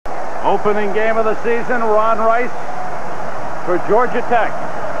Opening game of the season, Ron Rice for Georgia Tech.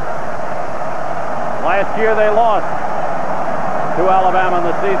 Last year they lost to Alabama in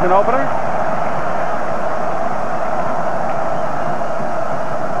the season opener.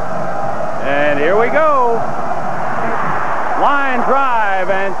 And here we go. Line drive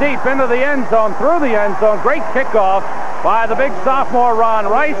and deep into the end zone, through the end zone. Great kickoff by the big sophomore Ron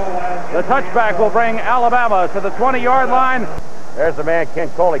Rice. The touchback will bring Alabama to the 20-yard line. There's the man, Ken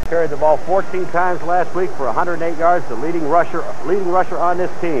Coley, carried the ball 14 times last week for 108 yards, the leading rusher on this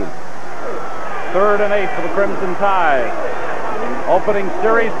team. 3rd and 8 for the Crimson Tide. Opening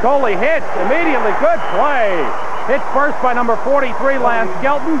series, Coley hits immediately. Good play. Hit first by number 43, Lance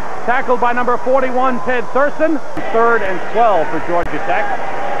Skelton. Tackled by number 41, Ted Thurston. 3rd and 12 for Georgia Tech.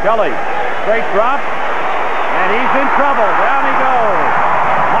 Kelly, straight drop. And he's in trouble. Down he goes.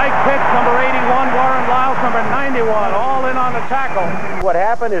 Mike Pitts, number 81. Warren Lyles, number 91. All in on the tackle. What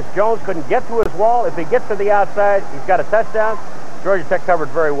happened is Jones couldn't get to his wall. If he gets to the outside, he's got a touchdown. Georgia Tech covered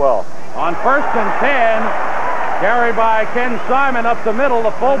very well. On 1st and 10, carried by Ken Simon up the middle.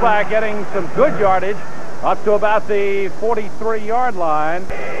 The fullback getting some good yardage up to about the 43-yard line.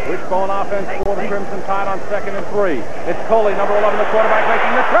 Wishbone offense for the Crimson Tide on 2nd and 3. It's Coley, number 11, the quarterback,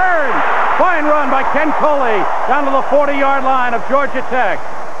 making the turn. Fine run by Ken Coley down to the 40-yard line of Georgia Tech.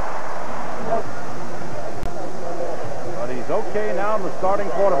 But he's okay now, the starting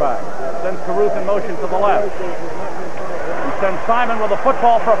quarterback. Sends Caruth in motion to the left. He sends Simon with a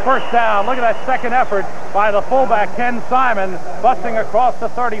football for a first down. Look at that second effort by the fullback, Ken Simon, busting across the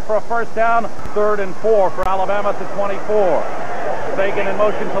 30 for a first down. 3rd and 4 for Alabama to 24. Fagan in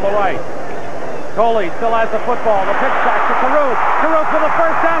motion to the right. Coley still has the football. The pitch back to Caruth. Caruth with a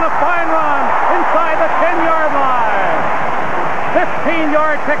first down, a fine run inside the 10-yard line.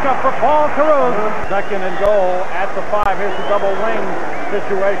 15-yard pickup for Paul Caruth. 2nd and goal at the 5. Here's the double wing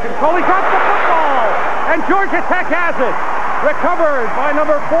situation. Coley drops the football, and Georgia Tech has it. Recovered by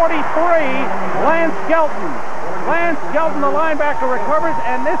number 43, Lance Skelton. Lance Skelton, the linebacker, recovers,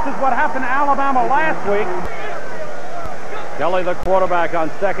 and this is what happened to Alabama last week. Kelly, the quarterback,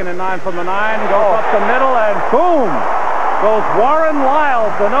 on 2nd and 9 from the 9, goes up the middle, and boom! Goes Warren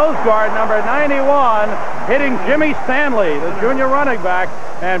Lyles, the nose guard, number 91, hitting Jimmy Stanley, the junior running back.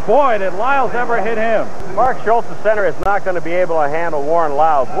 And boy, did Lyles ever hit him. Mark Schultz, the center, is not going to be able to handle Warren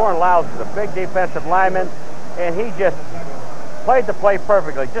Lyles. Warren Lyles is a big defensive lineman, and he just played the play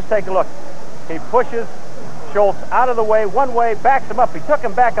perfectly. Just take a look. He pushes Schultz out of the way, one way, backs him up. He took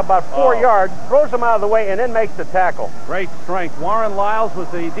him back about 4 yards, throws him out of the way, and then makes the tackle. Great strength. Warren Lyles was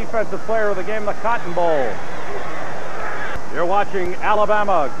the defensive player of the game, the Cotton Bowl. You're watching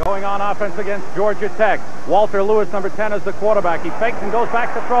Alabama going on offense against Georgia Tech. Walter Lewis, number 10, is the quarterback. He fakes and goes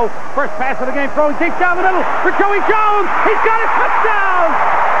back to throw. First pass of the game, throwing deep down the middle for Joey Jones. He's got a touchdown!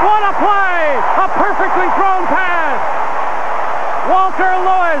 What a play! A perfectly thrown pass! Walter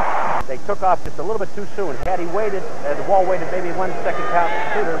Lewis. They took off just a little bit too soon. Had he waited, the ball waited maybe 1 second count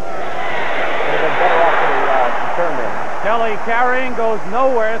sooner, would have been better off for the return there. Kelly carrying, goes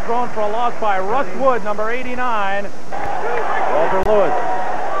nowhere, thrown for a loss by Russ Wood, number 89. Walter Lewis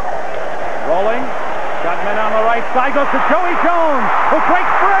rolling, got men on the right side, goes to Joey Jones, who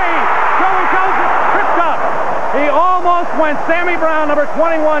breaks free. Joey Jones is tripped up. He almost went. Sammy Brown, number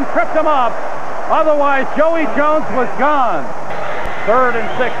 21, tripped him up. Otherwise, Joey Jones was gone. 3rd and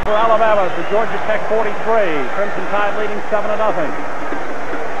 6 for Alabama to Georgia Tech 43. Crimson Tide leading 7-0.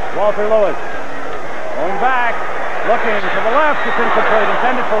 Walter Lewis going back, looking to the left. It's incomplete,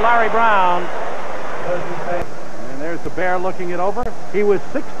 intended for Larry Brown. And there's the Bear looking it over. He was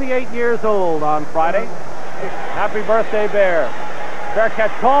 68 years old on Friday. Happy birthday, Bear. Bearcat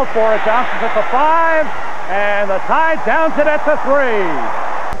called for it. Johnson's at the 5, and the Tide downs it at the 3.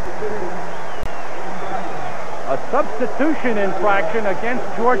 A substitution infraction against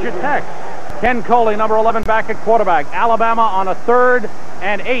Georgia Tech. Ken Coley, number 11, back at quarterback. Alabama on a 3rd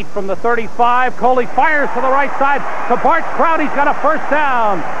and 8 from the 35. Coley fires to the right side to Bart Kraut. He's got a first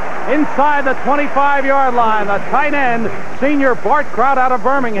down inside the 25-yard line. The tight end, senior Bart Kraut out of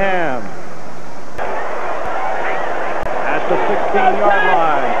Birmingham. At the 16-yard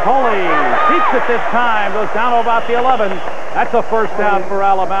line, Coley keeps it this time. Goes down to about the 11. That's a first down for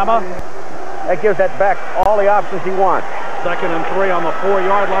Alabama. That gives that back all the options he wants. 2nd and 3 on the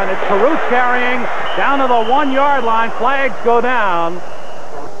 4-yard line. It's Caruth carrying down to the 1-yard line. Flags go down.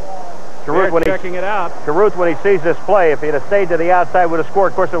 Caruth, checking it out. Caruth, when he sees this play, if he had stayed to the outside, would have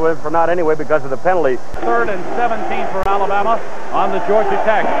scored. Of course, it would have for not anyway because of the penalty. 3rd and 17 for Alabama on the Georgia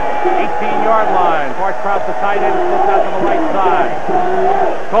Tech 18-yard line. Bart Kraut, the tight end, slips out to the right side.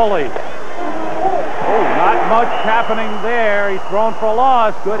 Coley Oh, not much happening there. He's thrown for a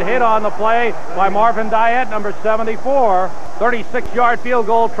loss. Good hit on the play by Marvin Diet, number 74. 36-yard field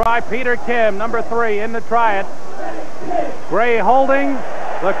goal try. Peter Kim, number 3, in to try it. Gray holding.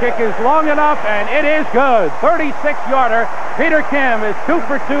 The kick is long enough, and it is good. 36-yarder. Peter Kim is 2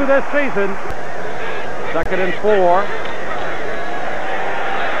 for 2 this season. 2nd and 4.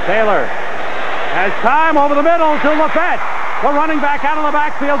 Taylor has time over the middle to Lafette. The running back out of the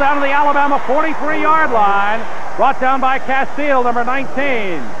backfield down to the Alabama 43-yard line. Brought down by Castile, number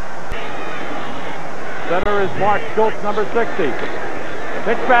 19. Center is Mark Schultz, number 60.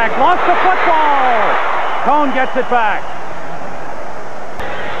 Pitch back, lost the football. Cone gets it back.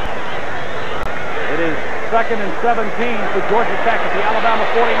 It is 2nd and 17 for Georgia Tech at the Alabama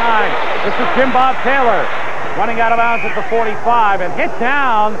 49. This is Jim Bob Taylor running out of bounds at the 45 and hit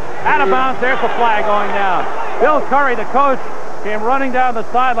down out of bounds. There's the flag going down. Bill Curry, the coach, came running down the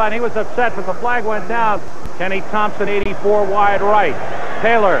sideline. He was upset, but the flag went down. Kenny Thompson, 84 wide right.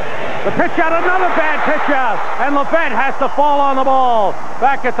 Taylor, the pitch out, another bad pitch out, and Lafette has to fall on the ball.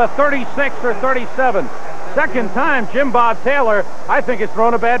 Back at the 36 or 37. Second time Jim Bob Taylor, I think, has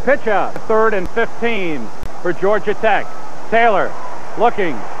thrown a bad pitch out. 3rd and 15 for Georgia Tech. Taylor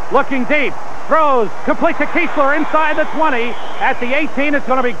looking deep. Throws, complete to Kiesler inside the 20. At the 18, it's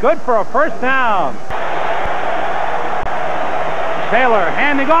going to be good for a first down. Taylor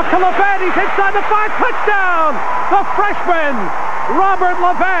handing off to Lafette. He's inside the 5. Touchdown! The freshman, Robert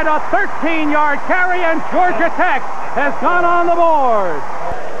Lafette, a 13-yard carry, and Georgia Tech has gone on the board.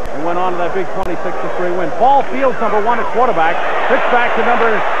 And went on to that big 26-3 win. Paul Fields, number 1 at quarterback. Pitch back to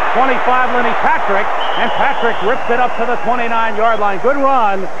number 25, Lenny Patrick. And Patrick rips it up to the 29-yard line. Good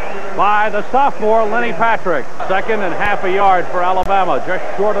run by the sophomore, Lenny Patrick. 2nd and half a yard for Alabama, just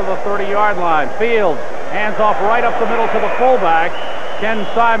short of the 30-yard line. Fields hands off right up the middle to the fullback, Ken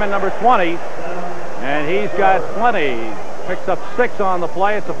Simon, number 20. And he's got plenty. Picks up 6 on the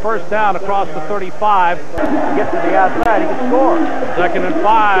play. It's a first down across the 35. He gets to the outside, he can score. 2nd and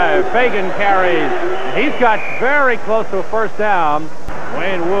 5. Fagan carries. He's got very close to a first down.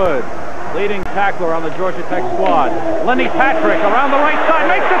 Wayne Wood, leading tackler on the Georgia Tech squad. Lenny Patrick around the right side,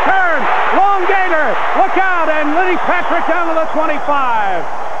 makes the turn. Long gainer. Look out, and Lenny Patrick down to the 25.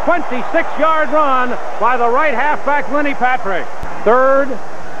 26-yard run by the right halfback, Lenny Patrick. 3rd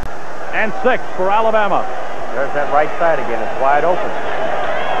and 6 for Alabama. There's that right side again. It's wide open.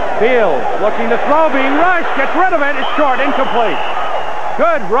 Fields looking to throw, being rushed, gets rid of it. It's short, incomplete.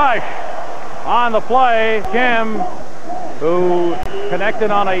 Good rush on the play. Kim, who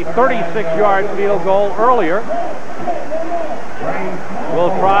connected on a 36-yard field goal earlier,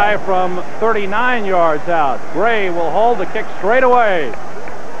 will try from 39 yards out. Gray will hold the kick straight away.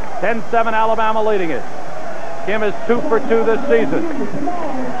 10-7 Alabama leading it. Kim is 2 for 2 this season.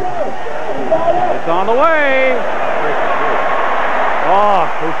 It's on the way. Oh,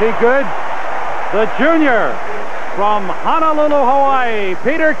 is he good? The junior from Honolulu, Hawaii,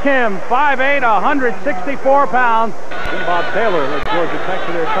 Peter Kim, 5'8", 164 pounds. Jim Bob Taylor led Georgia Tech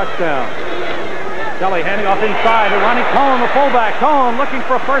to their touchdown. Kelly handing off inside to Ronnie Cohn, the fullback. Cohn looking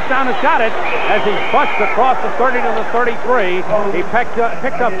for a first down, has got it as he busts across the 30 to the 33. He picked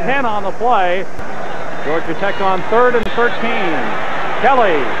up 10 on the play. Georgia Tech on 3rd and 13.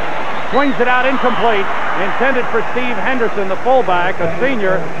 Kelly swings it out incomplete, intended for Steve Henderson, the fullback, a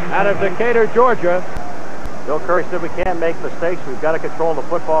senior out of Decatur, Georgia. Bill Curry said we can't make mistakes. We've got to control the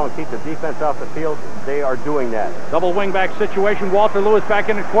football and keep the defense off the field. They are doing that. Double wingback situation. Walter Lewis back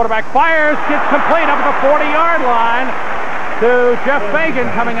in at quarterback. Fires, gets complete up at the 40-yard line to Jeff Fagan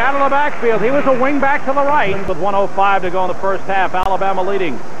coming out of the backfield. He was a wingback to the right with 1:05 to go in the first half. Alabama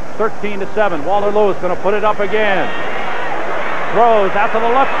leading 13-7. Walter Lewis going to put it up again. Throws out to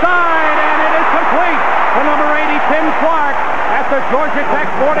the left side, and it is complete for number 80, Tim Clark, at the Georgia Tech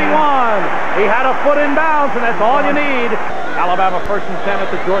 41. He had a foot in bounds, and that's all you need. Alabama 1st and 10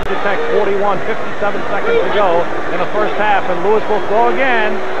 at the Georgia Tech 41. 57 seconds to go in the first half, and Lewis will throw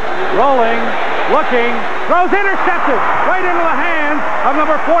again. Rolling, looking, throws intercepted right into the hands of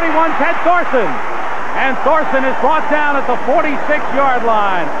number 41, Ted Thorson. And Thorson is brought down at the 46-yard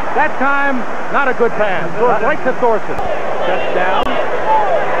line. That time, not a good pass. Goes right to Thorson. Sets down.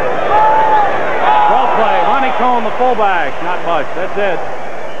 Well play. Ronnie Cohn, the fullback. Not much. That's it.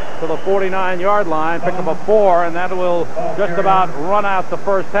 To the 49-yard line. Pick up a 4, and that will just about run out the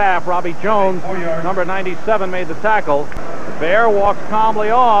first half. Robbie Jones, number 97, made the tackle. Bear walks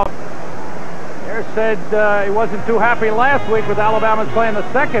calmly off. Bear said he wasn't too happy last week with Alabama's playing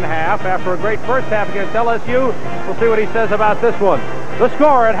the second half after a great first half against LSU. We'll see what he says about this one. The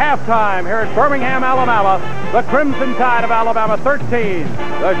score at halftime here at Birmingham, Alabama. The Crimson Tide of Alabama 13.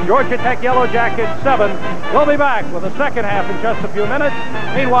 The Georgia Tech Yellow Jackets 7. We'll be back with the second half in just a few minutes.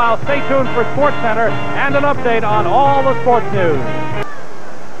 Meanwhile, stay tuned for Sports Center and an update on all the sports news.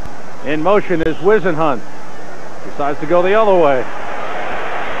 In motion is Whisenhunt. Decides to go the other way.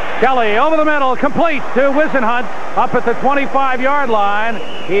 Kelly over the middle, complete to Whisenhunt up at the 25-yard line.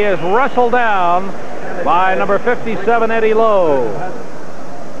 He is wrestled down by number 57, Eddie Lowe.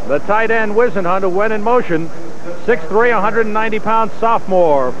 The tight end Whisenhunt, who went in motion, 6'3", 190-pound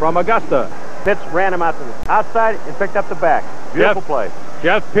sophomore from Augusta. Pitts ran him out to the outside and picked up the back. Beautiful play.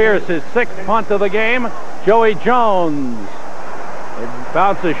 Jeff Pierce, his 6th punt of the game. Joey Jones. It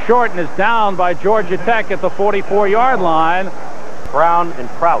bounces short and is down by Georgia Tech at the 44-yard line. Brown and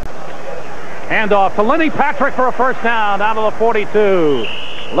Crouch. Handoff to Lenny Patrick for a first down to the 42.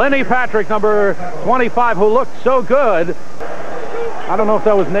 Lenny Patrick, number 25, who looked so good. I don't know if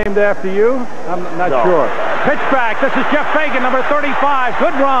that was named after you. I'm not sure. Pitch back. This is Jeff Fagan, number 35.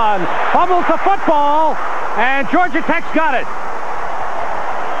 Good run. Fumbles the football, and Georgia Tech's got it.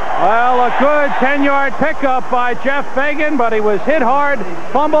 Well, a good 10-yard pickup by Jeff Fagan, but he was hit hard,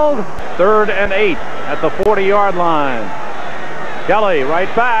 fumbled. 3rd and 8 at the 40-yard line. Kelly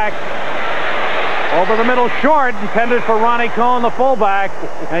right back. Over the middle short, intended for Ronnie Cohn, the fullback.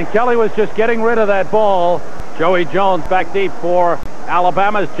 And Kelly was just getting rid of that ball. Joey Jones back deep for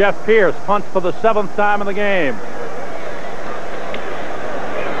Alabama's Jeff Pierce. Punts for the 7th time in the game.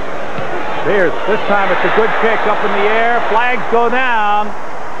 Pierce, this time it's a good kick up in the air. Flags go down.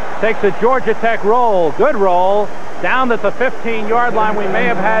 Takes a Georgia Tech roll. Good roll. Down at the 15-yard line. We may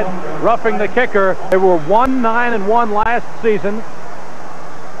have had roughing the kicker. They were 1-9-1 last season.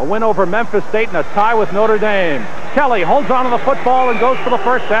 A win over Memphis State and a tie with Notre Dame. Kelly holds on to the football and goes for the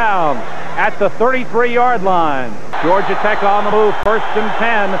first down at the 33-yard line. Georgia Tech on the move. 1st and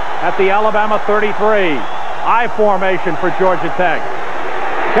 10 at the Alabama 33. I formation for Georgia Tech.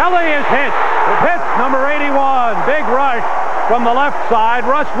 Kelly is hit. It's hit, number 81. Big rush from the left side.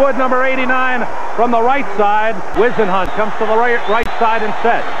 Russ Wood, number 89, from the right side. Whisenhunt comes to the right side and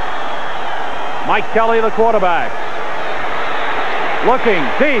set. Mike Kelly, the quarterback. Looking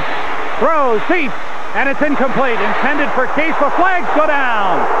deep, throws deep, and it's incomplete. Intended for Case, but flags go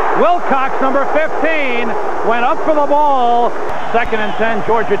down. Wilcox, number 15, went up for the ball. 2nd and 10,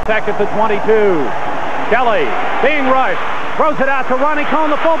 Georgia Tech at the 22. Kelly being rushed. Throws it out to Ronnie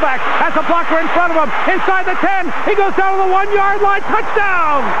Cohn, the fullback. Has a blocker in front of him. Inside the 10. He goes down to the 1-yard line.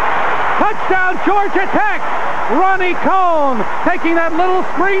 Touchdown! Touchdown, Georgia Tech! Ronnie Cohn taking that little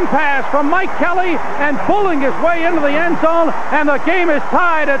screen pass from Mike Kelly and pulling his way into the end zone, and the game is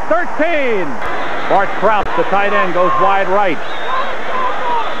tied at 13. Bart Crouch, the tight end, goes wide right.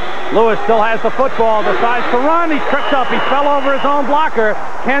 Lewis still has the football, decides to run. He's tripped up. He fell over his own blocker,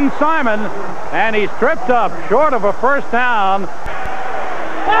 Ken Simon, and he's tripped up short of a first down.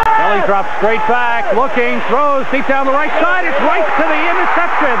 Kelly drops straight back, looking, throws deep down the right side. It's right to the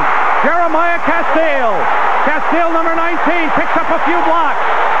interception. Jeremiah Castile. Castile, number 19, picks up a few blocks.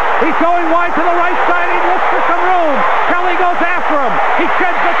 He's going wide to the right side. He looks for some room. Kelly goes after him. He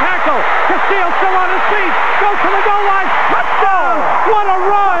sheds the tackle. Castile still on his feet. Goes to the goal line. Touchdown! What a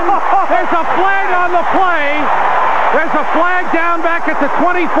run! There's a flag on the play. There's a flag down back at the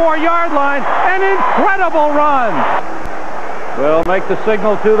 24-yard line. An incredible run. We'll make the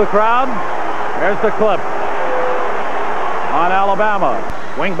signal to the crowd. There's the clip on Alabama.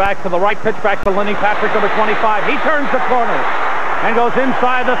 Wing back to the right, pitch back to Lenny Patrick, number 25. He turns the corner and goes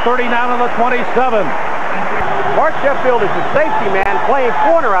inside the 30, down to the 27. Mark Sheffield is the safety man playing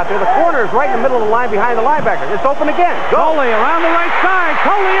corner out there. The corner is right in the middle of the line behind the linebacker. It's open again. Go. Coley around the right side.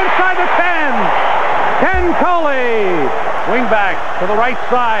 Coley inside the 10. Ken Coley. Wing back to the right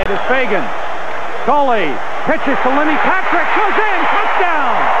side is Fagan. Coley pitches to Lenny Patrick. Goes in.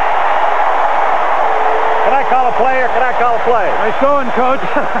 Touchdown. Can I call a play or can I call a play? Nice going, Coach.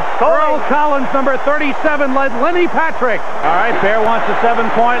 Earl Collins, number 37, led Lenny Patrick. All right, Bear wants a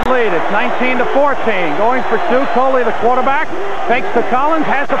 7-point lead. It's 19-14. Going for 2. Coley, the quarterback, fakes to Collins,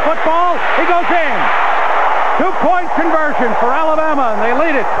 has the football. He goes in. 2-point conversion for Alabama, and they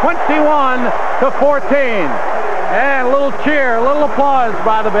lead it 21-14. And a little cheer, a little applause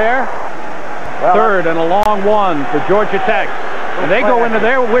by the Bear. Well, 3rd and a long one for Georgia Tech. And they go into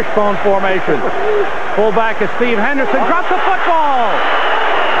their wishbone formation. Fullback is Steve Henderson. Dropped the football.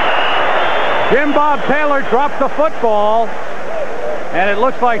 Jim Bob Taylor dropped the football. And it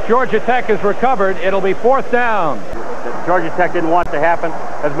looks like Georgia Tech has recovered. It'll be 4th down. Georgia Tech didn't want to happen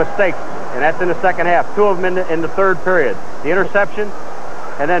as mistakes. And that's in the second half. 2 of them in the 3rd period. The interception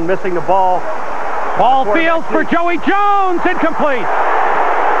and then missing the ball Ball fields for Joey Jones, incomplete.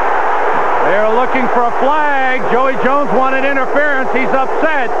 They're looking for a flag. Joey Jones wanted interference. He's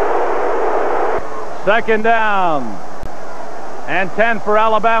upset. Second down. And 10 for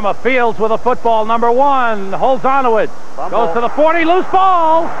Alabama. Fields with a football, number 1. Holds on to it. Fumble. Goes to the 40, loose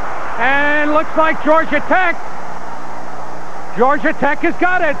ball. And looks like Georgia Tech. Georgia Tech has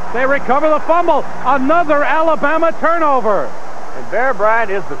got it. They recover the fumble. Another Alabama turnover. And Bear Bryant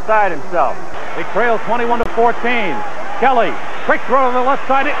is beside himself. They trail 21-14. Kelly, quick throw to the left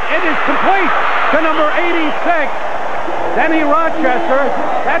side. It is complete to number 86, Denny Rochester.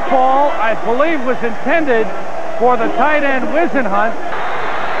 That ball, I believe, was intended for the tight end Wisenhunt.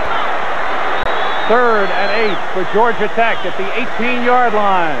 3rd and 8 for Georgia Tech at the 18-yard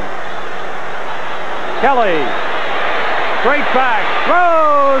line. Kelly, straight back,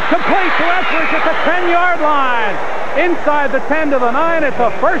 throws, complete to Etheridge at the 10-yard line. Inside the 10 to the 9, it's a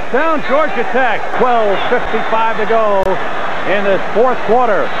first down, Georgia Tech. 12:55 to go in this fourth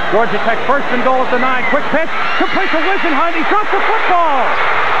quarter. Georgia Tech first and goal at the 9. Quick pitch, complete to Wisenhunt. He dropped the football.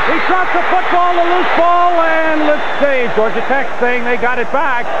 He dropped the football, a loose ball, and let's see, Georgia Tech saying they got it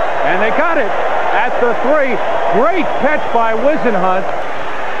back, and they got it at the 3. Great catch by Wisenhunt.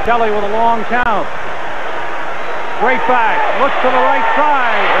 Kelly with a long count. Straight back, looks to the right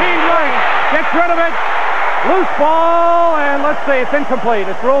side. He gets rid of it. Loose ball, and let's see, it's incomplete.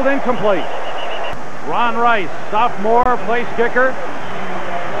 It's ruled incomplete. Ron Rice, sophomore place kicker,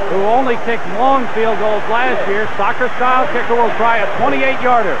 who only kicked long field goals last year. Soccer-style kicker will try a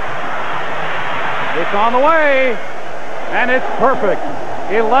 28-yarder. It's on the way, and it's perfect.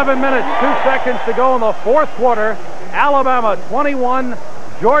 11 minutes, 2 seconds to go in the fourth quarter. Alabama 21,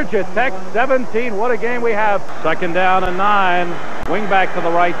 Georgia Tech 17. What a game we have. Second down and 9. Wing back to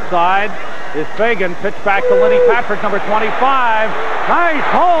the right side is Fagan. Pitch back to Lenny Patrick, number 25. Nice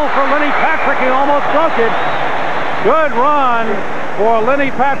hole for Lenny Patrick. He almost broke it. Good run for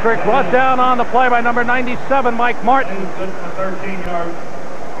Lenny Patrick. Brought down on the play by number 97, Mike Martin.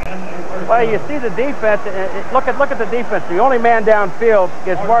 Well, you see the defense. Look at the defense. The only man downfield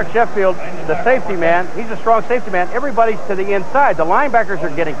is Mark Sheffield, the safety man. He's a strong safety man. Everybody's to the inside. The linebackers are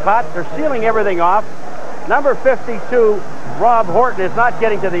getting caught. They're sealing everything off. Number 52, Rob Horton, is not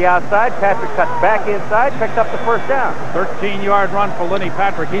getting to the outside. Patrick cuts back inside, picks up the first down. 13-yard run for Lenny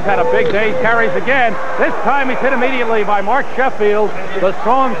Patrick. He's had a big day. He carries again. This time he's hit immediately by Mark Sheffield, the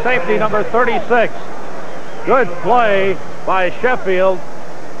strong safety, number 36. Good play by Sheffield,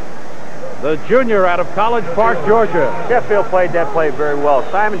 the junior out of College Park, Georgia. Sheffield played that play very well.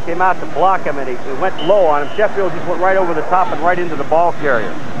 Simon came out to block him, and he went low on him. Sheffield just went right over the top and right into the ball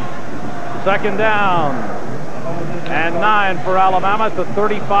carrier. Second down and 9 for Alabama at the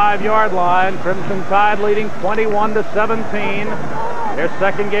 35-yard line. Crimson Tide leading 21-17. Their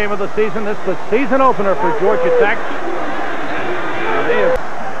second game of the season. This is the season opener for Georgia Tech. They have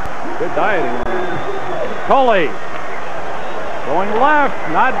good dieting. Coley going left,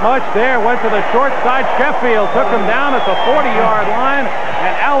 not much there. Went to the short side. Sheffield took him down at the 40-yard line,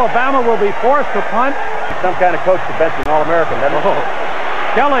 and Alabama will be forced to punt. Some kind of coach to bench an All-American.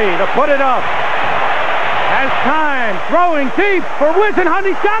 Kelly to put it up. Has time. Throwing deep for Wisenhunt.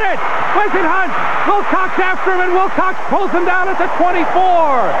 He's got it. Wisenhunt. Wilcox after him, and Wilcox pulls him down at the 24.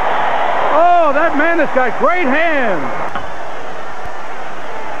 Oh, that man has got great hands.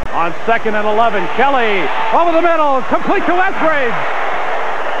 On 2nd and 11, Kelly over the middle. Complete to Etheridge.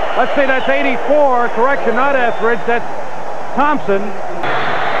 Let's see, that's 84. Correction, not Etheridge. That's Thompson.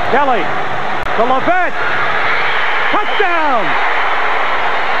 Kelly to Levette. Touchdown.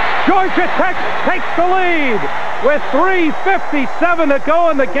 Georgia Tech takes the lead with 3:57 to go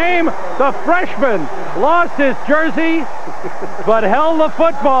in the game. The freshman lost his jersey, but held the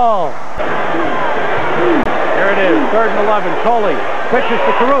football. Here it is, 3rd and 11. Coley pitches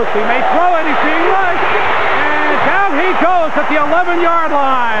to Caruth. He may throw it. He's being rushed. And down he goes at the 11-yard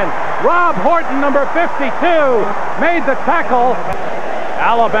line. Rob Horton, number 52, made the tackle.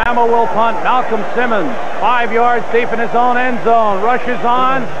 Alabama will punt. Malcolm Simmons, 5 yards deep in his own end zone. Rushes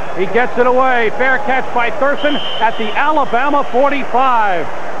on. He gets it away. Fair catch by Thurston at the Alabama 45.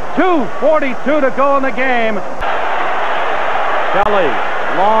 2:42 to go in the game. Kelly,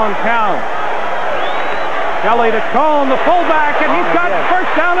 long count. Kelly to Cone, the fullback, and he's got first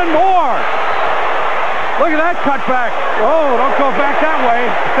down and more. Look at that cutback. Oh, don't go back that way.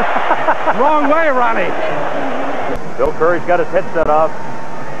 Wrong way, Ronnie. Bill Curry's got his headset off.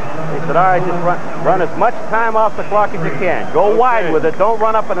 He said, all right, just run as much time off the clock as you can. Go wide with it. Don't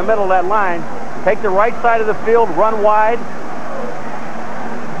run up in the middle of that line. Take the right side of the field, run wide.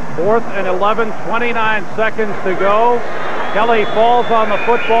 4th and 11, 29 seconds to go. Kelly falls on the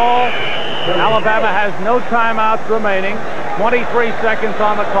football. Alabama has no timeouts remaining. 23 seconds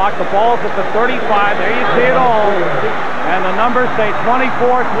on the clock. The ball's at the 35. There you see it all. And the numbers say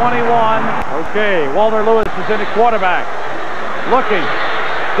 24-21. Okay, Walter Lewis is in at quarterback. Looking.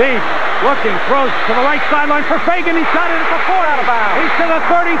 Deep. Looking. Throws to the right sideline for Fagan. He's got it at the 4. Out of bounds. He's to the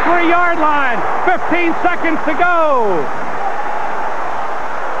 33-yard line. 15 seconds to go.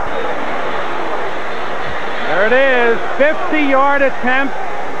 There it is. 50-yard attempt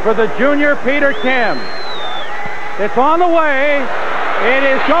for the junior Peter Kim. It's on the way. It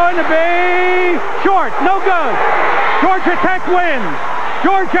is going to be short. No good. Georgia Tech wins.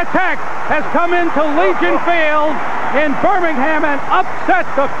 Georgia Tech has come into Legion Field in Birmingham and upset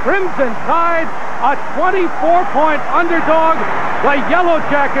the Crimson Tide, a 24-point underdog. The Yellow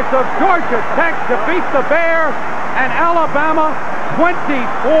Jackets of Georgia Tech defeat the Bear, and Alabama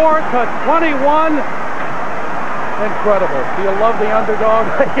 24-21. Incredible. Do you love the underdog?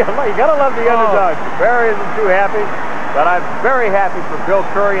 You gotta love the underdog. Barry isn't too happy, but I'm very happy for Bill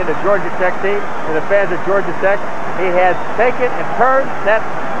Curry and the Georgia Tech team and the fans of Georgia Tech. He has taken and turned that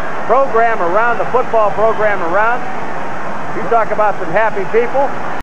program around, the football program around. You talk about some happy people.